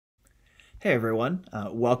Hey everyone,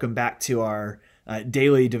 welcome back to our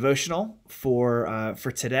daily devotional for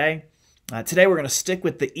today. Today we're going to stick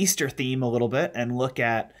with the Easter theme a little bit and look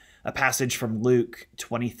at a passage from Luke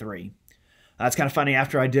 23. It's kind of funny,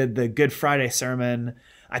 after I did the Good Friday sermon,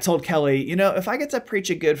 I told Kelly, if I get to preach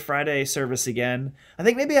a Good Friday service again, I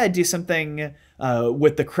think maybe I'd do something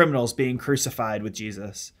with the criminals being crucified with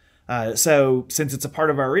Jesus. So since it's a part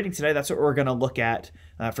of our reading today, that's what we're going to look at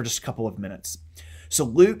for just a couple of minutes. So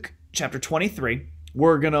Luke chapter 23,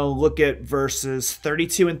 we're going to look at verses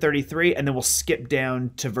 32 and 33, and then we'll skip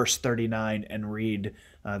down to verse 39 and read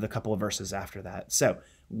the couple of verses after that. So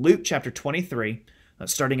Luke chapter 23,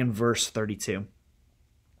 starting in verse 32.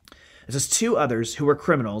 It says, "Two others who were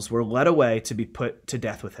criminals were led away to be put to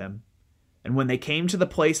death with him. And when they came to the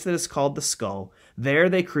place that is called the Skull, there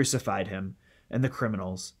they crucified him and the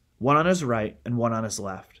criminals, one on his right and one on his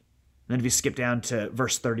left." And then if you skip down to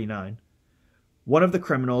verse 39, "One of the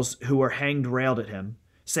criminals who were hanged railed at him,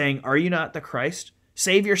 saying, 'Are you not the Christ?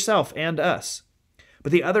 Save yourself and us.'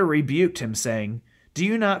 But the other rebuked him, saying, 'Do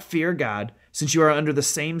you not fear God, since you are under the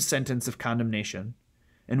same sentence of condemnation?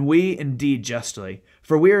 And we indeed justly,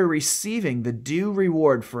 for we are receiving the due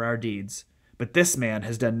reward for our deeds. But this man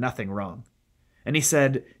has done nothing wrong.' And he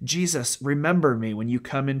said, 'Jesus, remember me when you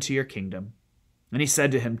come into your kingdom.' And he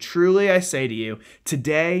said to him, 'Truly I say to you,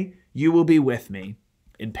 today you will be with me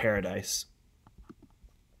in paradise.'"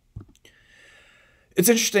 It's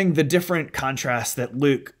interesting the different contrasts that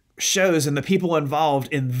Luke shows in the people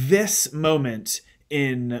involved in this moment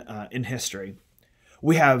in history.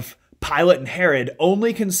 We have Pilate and Herod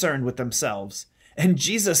only concerned with themselves, and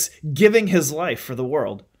Jesus giving his life for the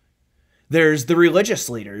world. There's the religious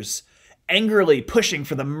leaders angrily pushing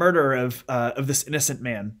for the murder of this innocent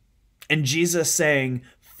man, and Jesus saying,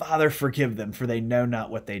 "Father, forgive them, for they know not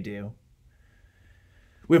what they do."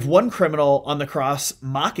 We have one criminal on the cross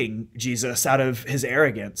mocking Jesus out of his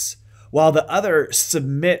arrogance, while the other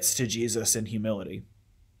submits to Jesus in humility.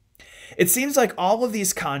 It seems like all of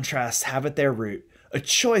these contrasts have at their root a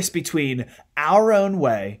choice between our own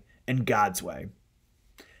way and God's way.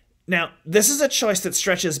 Now, this is a choice that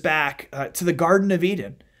stretches back to the Garden of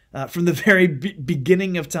Eden from the very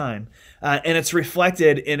beginning of time, and it's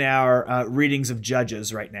reflected in our readings of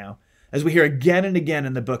Judges right now, as we hear again and again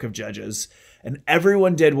in the book of Judges, "And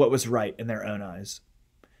everyone did what was right in their own eyes."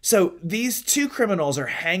 So these two criminals are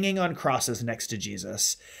hanging on crosses next to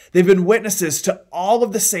Jesus. They've been witnesses to all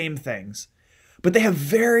of the same things, but they have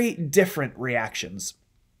very different reactions.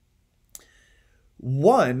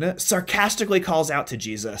 One sarcastically calls out to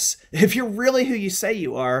Jesus, "If you're really who you say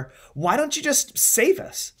you are, why don't you just save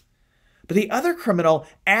us?" But the other criminal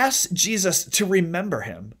asks Jesus to remember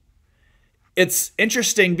him. It's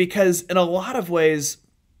interesting because in a lot of ways,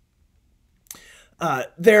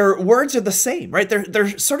 their words are the same, right?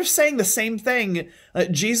 They're sort of saying the same thing,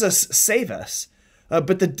 Jesus, save us.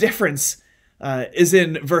 But the difference is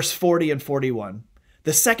in verse 40 and 41.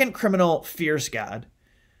 The second criminal fears God.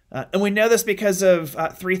 And we know this because of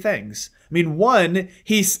three things. I mean, one,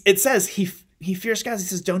 it says he fears God. He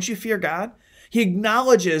says, "Don't you fear God?" He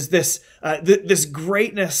acknowledges this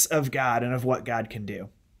greatness of God and of what God can do.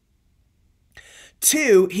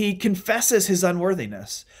 Two, he confesses his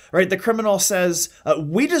unworthiness, right? The criminal says,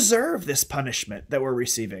 we deserve this punishment that we're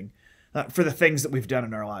receiving for the things that we've done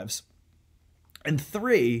in our lives. And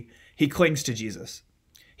three, he clings to Jesus.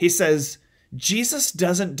 He says, Jesus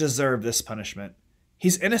doesn't deserve this punishment.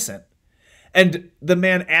 He's innocent. And the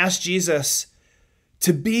man asks Jesus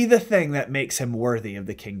to be the thing that makes him worthy of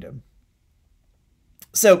the kingdom.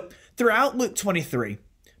 So throughout Luke 23,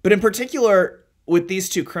 but in particular with these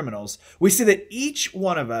two criminals, we see that each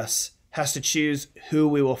one of us has to choose who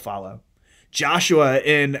we will follow. Joshua,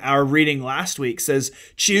 in our reading last week, says,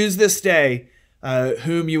 "Choose this day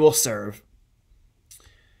whom you will serve."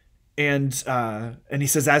 And he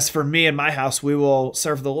says, "As for me and my house, we will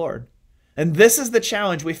serve the Lord." And this is the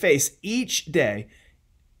challenge we face each day,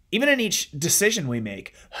 even in each decision we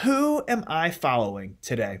make. Who am I following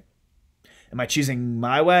today? Am I choosing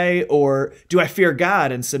my way, or do I fear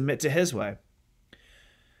God and submit to his way?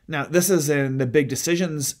 Now, this is in the big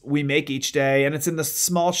decisions we make each day, and it's in the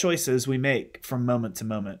small choices we make from moment to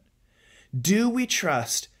moment. Do we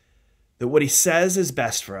trust that what he says is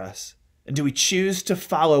best for us? And do we choose to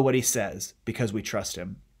follow what he says because we trust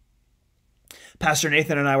him? Pastor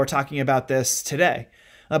Nathan and I were talking about this today,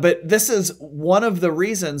 but this is one of the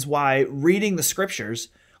reasons why reading the scriptures,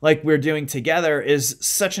 like we're doing together, is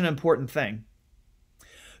such an important thing.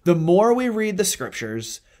 The more we read the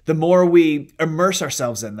scriptures, the more we immerse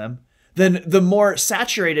ourselves in them, then the more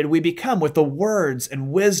saturated we become with the words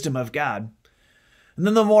and wisdom of God. And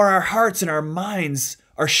then the more our hearts and our minds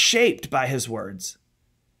are shaped by his words.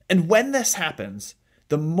 And when this happens,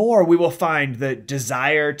 the more we will find the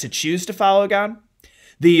desire to choose to follow God,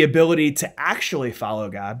 the ability to actually follow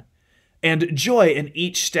God, and joy in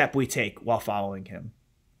each step we take while following him.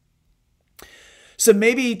 So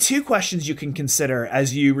maybe two questions you can consider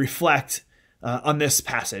as you reflect on this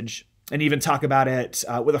passage and even talk about it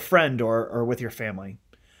with a friend or with your family.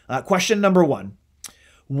 Question number one,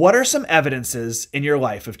 what are some evidences in your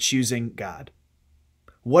life of choosing God?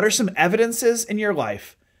 What are some evidences in your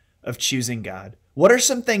life of choosing God? What are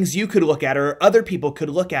some things you could look at or other people could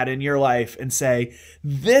look at in your life and say,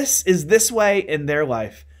 this is this way in their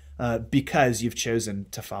life because you've chosen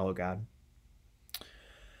to follow God?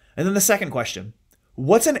 And then the second question,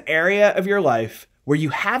 what's an area of your life where you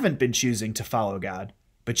haven't been choosing to follow God,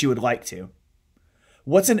 but you would like to?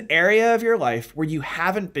 What's an area of your life where you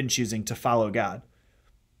haven't been choosing to follow God,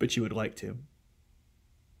 but you would like to?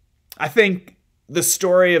 I think the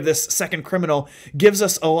story of this second criminal gives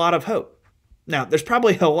us a lot of hope. Now, there's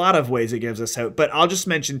probably a lot of ways it gives us hope, but I'll just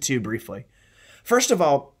mention two briefly. First of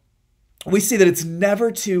all, we see that it's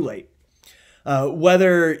never too late.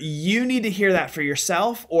 Whether you need to hear that for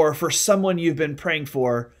yourself or for someone you've been praying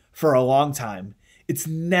for a long time, it's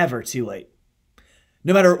never too late.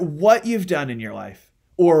 No matter what you've done in your life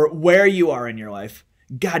or where you are in your life,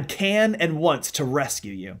 God can and wants to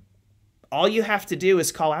rescue you. All you have to do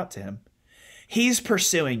is call out to him. He's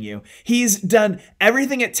pursuing you. He's done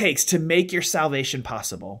everything it takes to make your salvation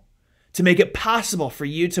possible, to make it possible for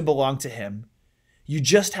you to belong to him. You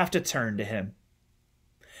just have to turn to him.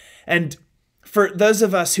 And for those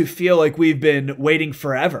of us who feel like we've been waiting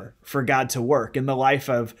forever for God to work in the life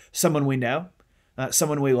of someone we know,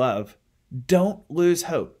 someone we love, don't lose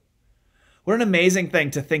hope. What an amazing thing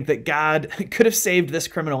to think that God could have saved this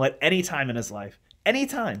criminal at any time in his life, any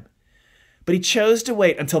time. But he chose to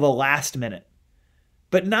wait until the last minute.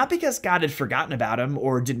 But not because God had forgotten about him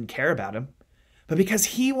or didn't care about him, but because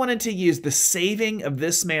he wanted to use the saving of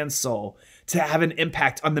this man's soul to have an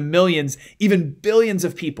impact on the millions, even billions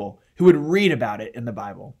of people who would read about it in the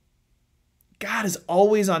Bible. God is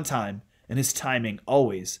always on time, and his timing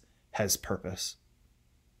always has purpose.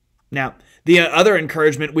 Now, the other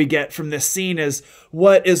encouragement we get from this scene is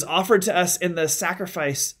what is offered to us in the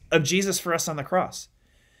sacrifice of Jesus for us on the cross.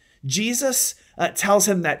 Jesus tells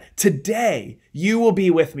him that today you will be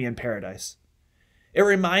with me in paradise. It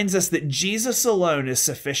reminds us that Jesus alone is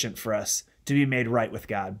sufficient for us to be made right with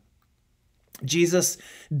God. Jesus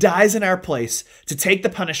dies in our place to take the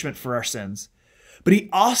punishment for our sins, but he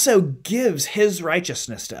also gives his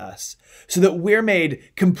righteousness to us so that we're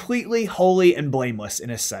made completely holy and blameless in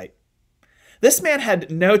his sight. This man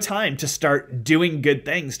had no time to start doing good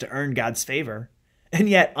things to earn God's favor. And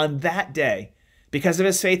yet on that day, because of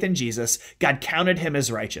his faith in Jesus, God counted him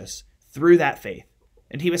as righteous through that faith,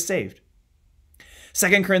 and he was saved.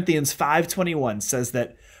 2 Corinthians 5:21 says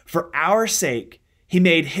that for our sake, he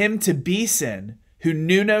made him to be sin who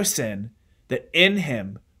knew no sin, that in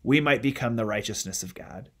him we might become the righteousness of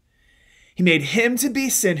God. He made him to be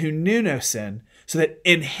sin who knew no sin, so that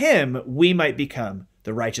in him we might become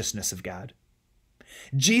the righteousness of God.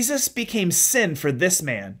 Jesus became sin for this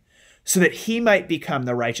man so that he might become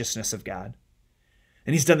the righteousness of God.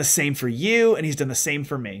 And he's done the same for you, and he's done the same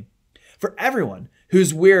for me. For everyone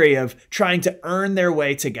who's weary of trying to earn their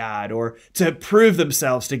way to God or to prove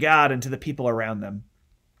themselves to God and to the people around them.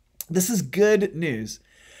 This is good news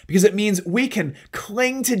because it means we can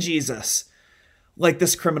cling to Jesus like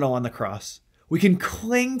this criminal on the cross. We can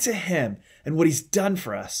cling to him and what he's done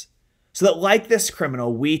for us so that like this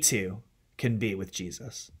criminal, we too can be with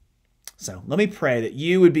Jesus. So let me pray that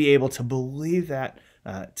you would be able to believe that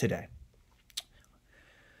today.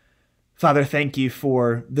 Father, thank you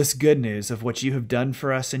for this good news of what you have done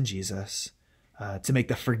for us in Jesus, to make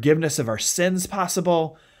the forgiveness of our sins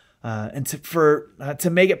possible, and to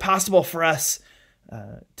make it possible for us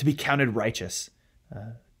to be counted righteous,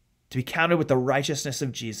 to be counted with the righteousness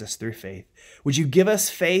of Jesus through faith. Would you give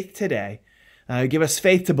us faith today? Give us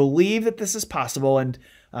faith to believe that this is possible and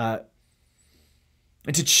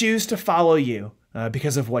to choose to follow you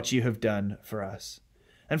because of what you have done for us.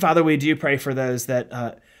 And Father, we do pray for those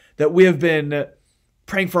that we have been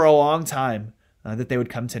praying for a long time, that they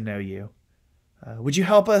would come to know you. Would you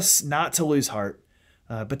help us not to lose heart,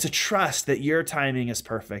 but to trust that your timing is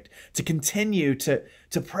perfect, to continue to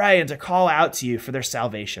pray and to call out to you for their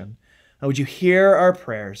salvation. Would you hear our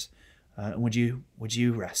prayers? And would you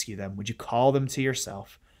rescue them? Would you call them to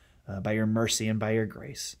yourself by your mercy and by your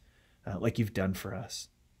grace, like you've done for us?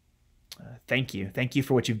 Thank you. Thank you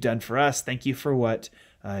for what you've done for us. Thank you for what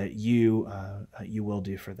you will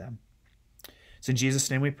do for them. It's in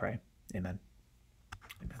Jesus' name we pray. Amen.